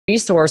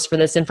resource for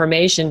this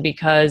information,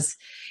 because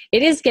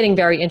it is getting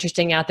very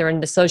interesting out there in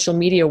the social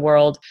media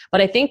world.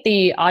 But I think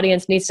the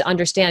audience needs to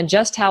understand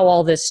just how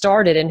all this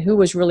started and who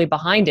was really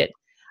behind it.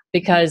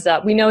 Because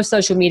we know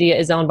social media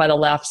is owned by the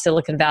left.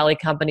 Silicon Valley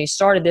companies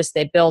started this,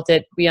 they built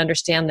it. We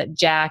understand that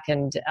Jack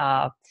and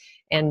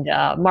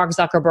Mark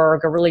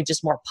Zuckerberg are really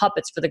just more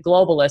puppets for the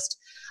globalists,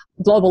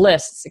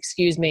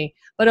 excuse me.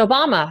 But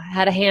Obama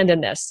had a hand in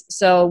this.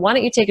 So why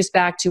don't you take us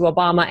back to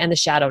Obama and the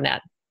shadow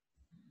net?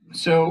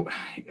 So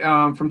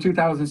from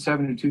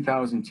 2007 to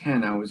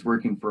 2010, I was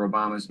working for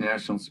Obama's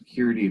national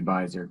security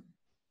advisor.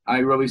 I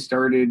really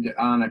started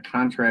on a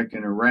contract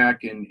in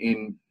Iraq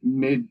in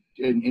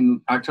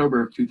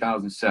October of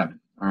 2007.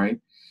 All right.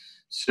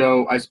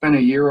 So I spent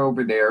a year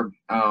over there.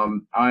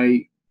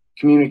 I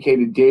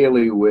communicated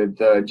daily with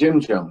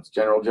Jim Jones,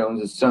 General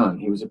Jones's son.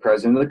 He was the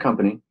president of the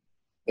company,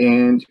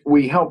 and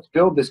we helped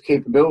build this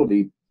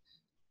capability.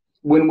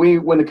 When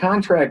the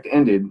contract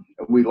ended,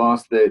 we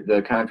lost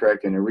the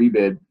contract in a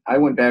rebid. I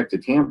went back to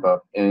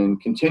Tampa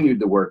and continued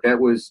the work. That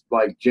was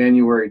like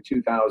January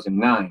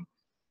 2009.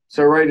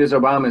 So right as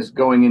Obama's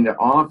going into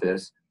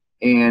office,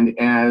 and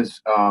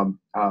as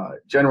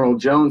General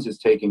Jones is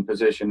taking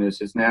position as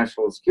his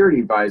national security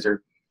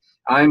advisor,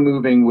 I'm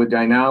moving with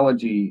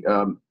Dynology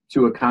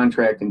to a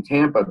contract in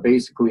Tampa,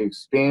 basically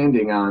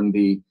expanding on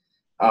the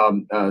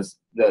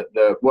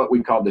what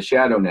we call the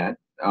shadow net.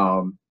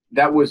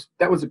 That was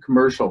a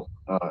commercial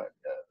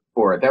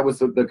for it. That was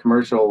the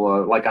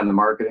commercial, like on the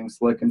marketing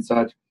slick and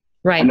such.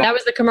 Right. That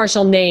was the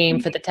commercial name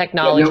for the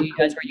technology you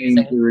guys were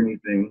using. Or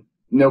anything.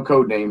 No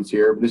code names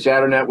here. The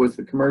shadow net was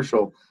the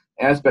commercial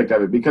aspect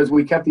of it, because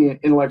we kept the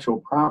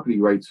intellectual property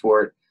rights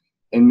for it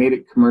and made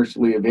it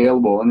commercially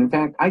available. And in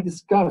fact, I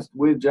discussed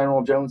with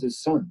General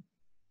Jones's son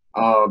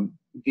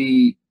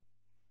the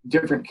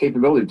different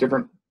capability,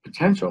 different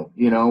potential.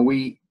 You know,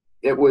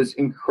 it was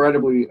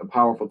incredibly a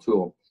powerful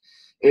tool.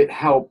 It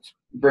helped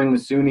bring the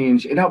Sunni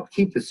and it helped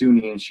keep the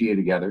Sunni and Shia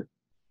together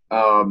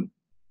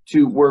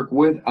to work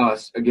with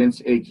us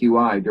against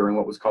AQI during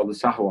what was called the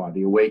Sahawa,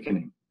 the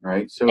awakening.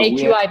 Right. So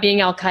AQI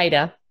being Al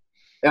Qaeda.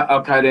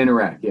 Al Qaeda in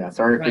Iraq. Yeah.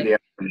 Sorry for the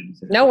acronyms.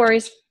 No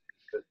worries.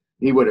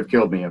 He would have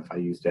killed me if I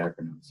used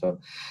acronyms. So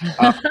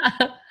Al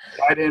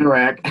Qaeda in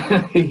Iraq.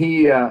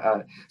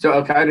 So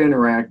Al Qaeda in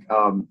Iraq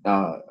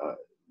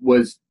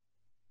was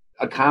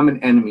a common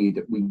enemy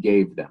that we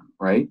gave them.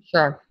 Right.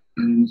 Sure.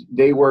 And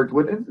they worked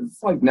with it.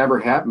 It's like never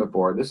happened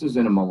before. This is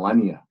in a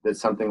millennia that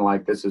something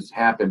like this has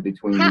happened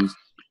between these.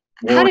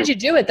 How did you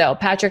do it, though,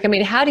 Patrick? I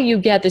mean, how do you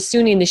get the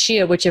Sunni and the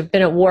Shia, which have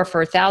been at war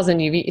for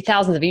thousands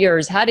of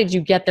years, how did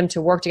you get them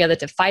to work together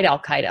to fight Al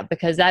Qaeda?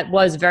 Because that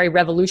was very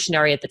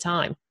revolutionary at the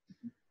time.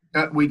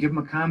 We give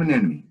them a common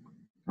enemy.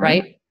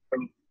 Right.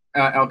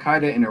 Al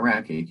Qaeda in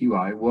Iraq,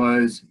 AQI,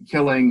 was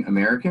killing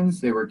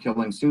Americans. They were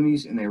killing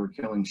Sunnis and they were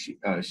killing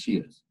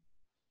Shias.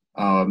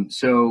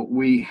 So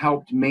we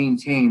helped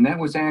maintain. That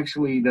was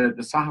actually the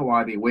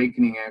Sahawa, the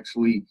awakening,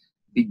 actually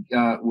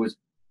was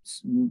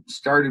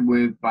started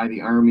with by the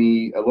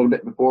Army a little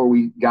bit before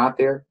we got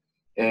there,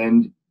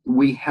 and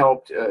we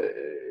helped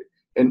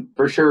and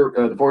for sure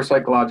the Force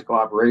Psychological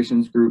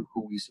Operations Group,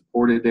 who we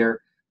supported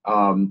there,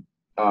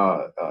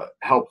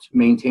 helped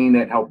maintain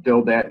that, helped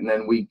build that, and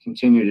then we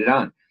continued it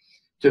on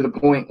to the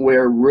point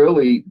where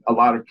really a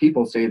lot of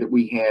people say that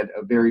we had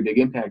a very big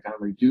impact on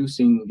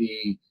reducing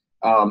the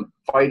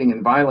fighting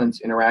and violence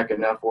in Iraq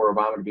enough for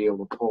Obama to be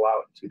able to pull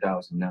out in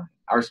 2009.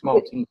 Our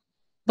small team.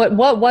 But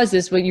what was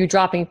this? Were you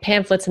dropping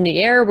pamphlets in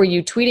the air? Were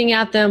you tweeting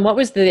at them? What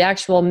was the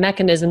actual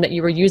mechanism that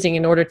you were using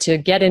in order to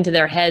get into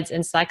their heads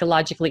and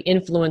psychologically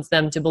influence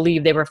them to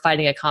believe they were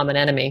fighting a common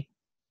enemy?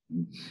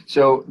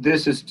 So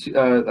this is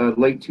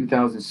late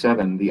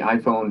 2007. The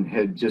iPhone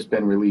had just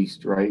been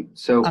released, right?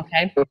 So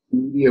social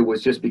media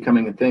was just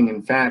becoming a thing.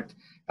 In fact,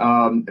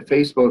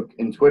 Facebook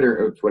and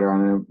Twitter, I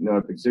don't know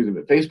if it's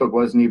but Facebook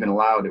wasn't even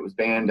allowed. It was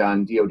banned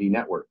on DoD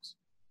networks.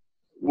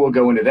 We'll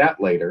go into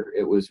that later.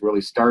 It was really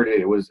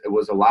started. It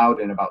was allowed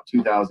in about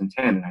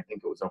 2010, and I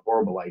think it was a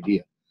horrible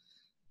idea,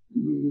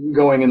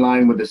 going in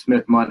line with the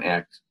Smith-Mundt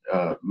Act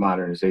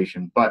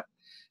modernization. But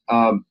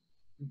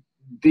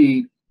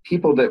the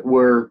people that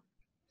were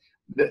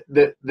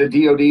the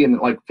DoD and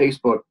like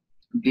Facebook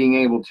being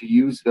able to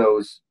use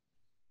those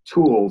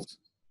tools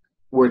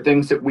were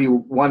things that we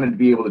wanted to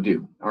be able to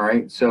do. All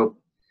right, so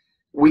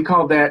we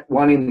called that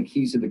wanting the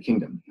keys of the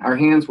kingdom. Our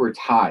hands were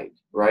tied.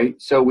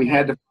 Right, so we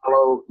had to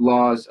follow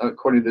laws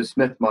according to the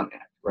Smith-Mundt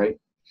Act, right?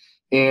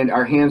 And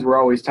our hands were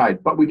always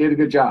tied, but we did a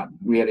good job.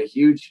 We had a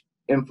huge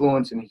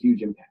influence and a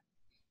huge impact.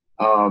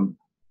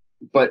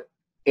 But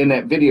in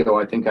that video,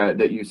 I think I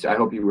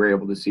hope you were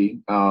able to see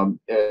of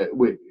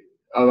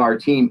our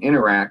team in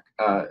Iraq.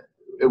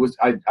 It was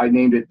I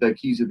named it the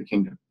Keys of the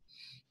Kingdom,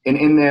 and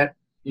in that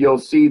you'll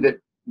see that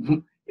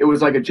it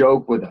was like a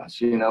joke with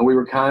us. You know, we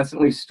were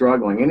constantly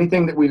struggling.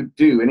 Anything that we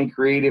do, any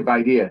creative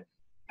idea.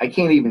 I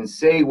can't even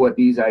say what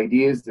these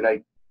ideas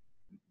that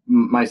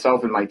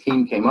myself and my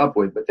team came up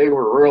with, but they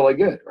were really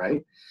good,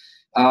 right?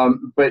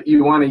 But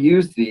you want to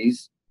use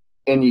these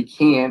and you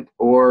can't,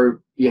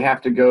 or you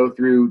have to go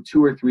through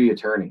 2 or 3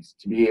 attorneys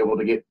to be able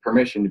to get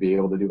permission to be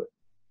able to do it.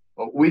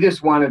 Well, we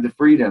just wanted the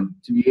freedom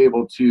to be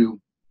able to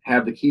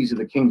have the keys of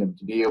the kingdom,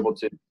 to be able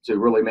to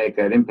really make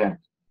that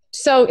impact.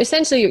 So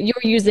essentially,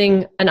 you're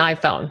using an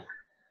iPhone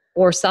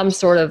or some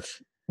sort of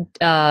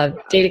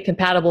data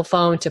compatible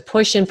phone to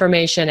push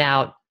information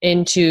out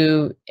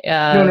into.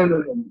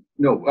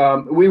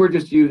 No. We were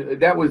just using,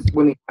 that was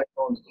when the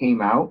iPhones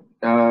came out.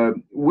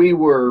 We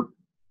were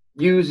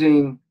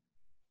using,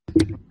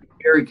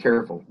 very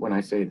careful when I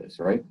say this,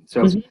 right?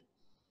 So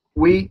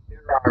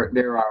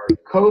there are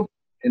covert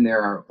and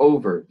there are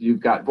overt. You've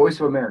got Voice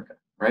of America,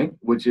 right,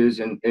 which is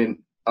an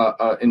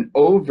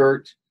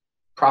overt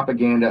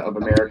propaganda of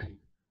America,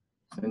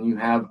 and you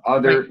have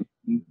other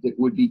that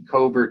would be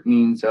covert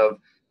means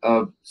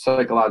of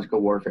psychological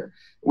warfare.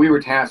 We were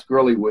tasked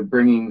really with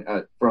bringing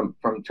from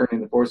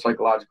turning the Force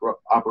Psychological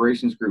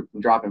Operations Group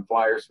from dropping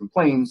flyers from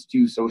planes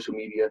to social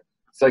media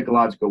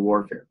psychological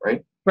warfare,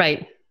 right?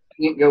 Right.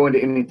 I can't go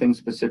into anything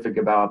specific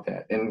about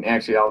that, and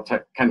actually I'll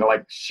kind of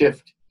like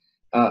shift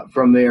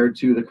from there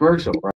to the commercial, right?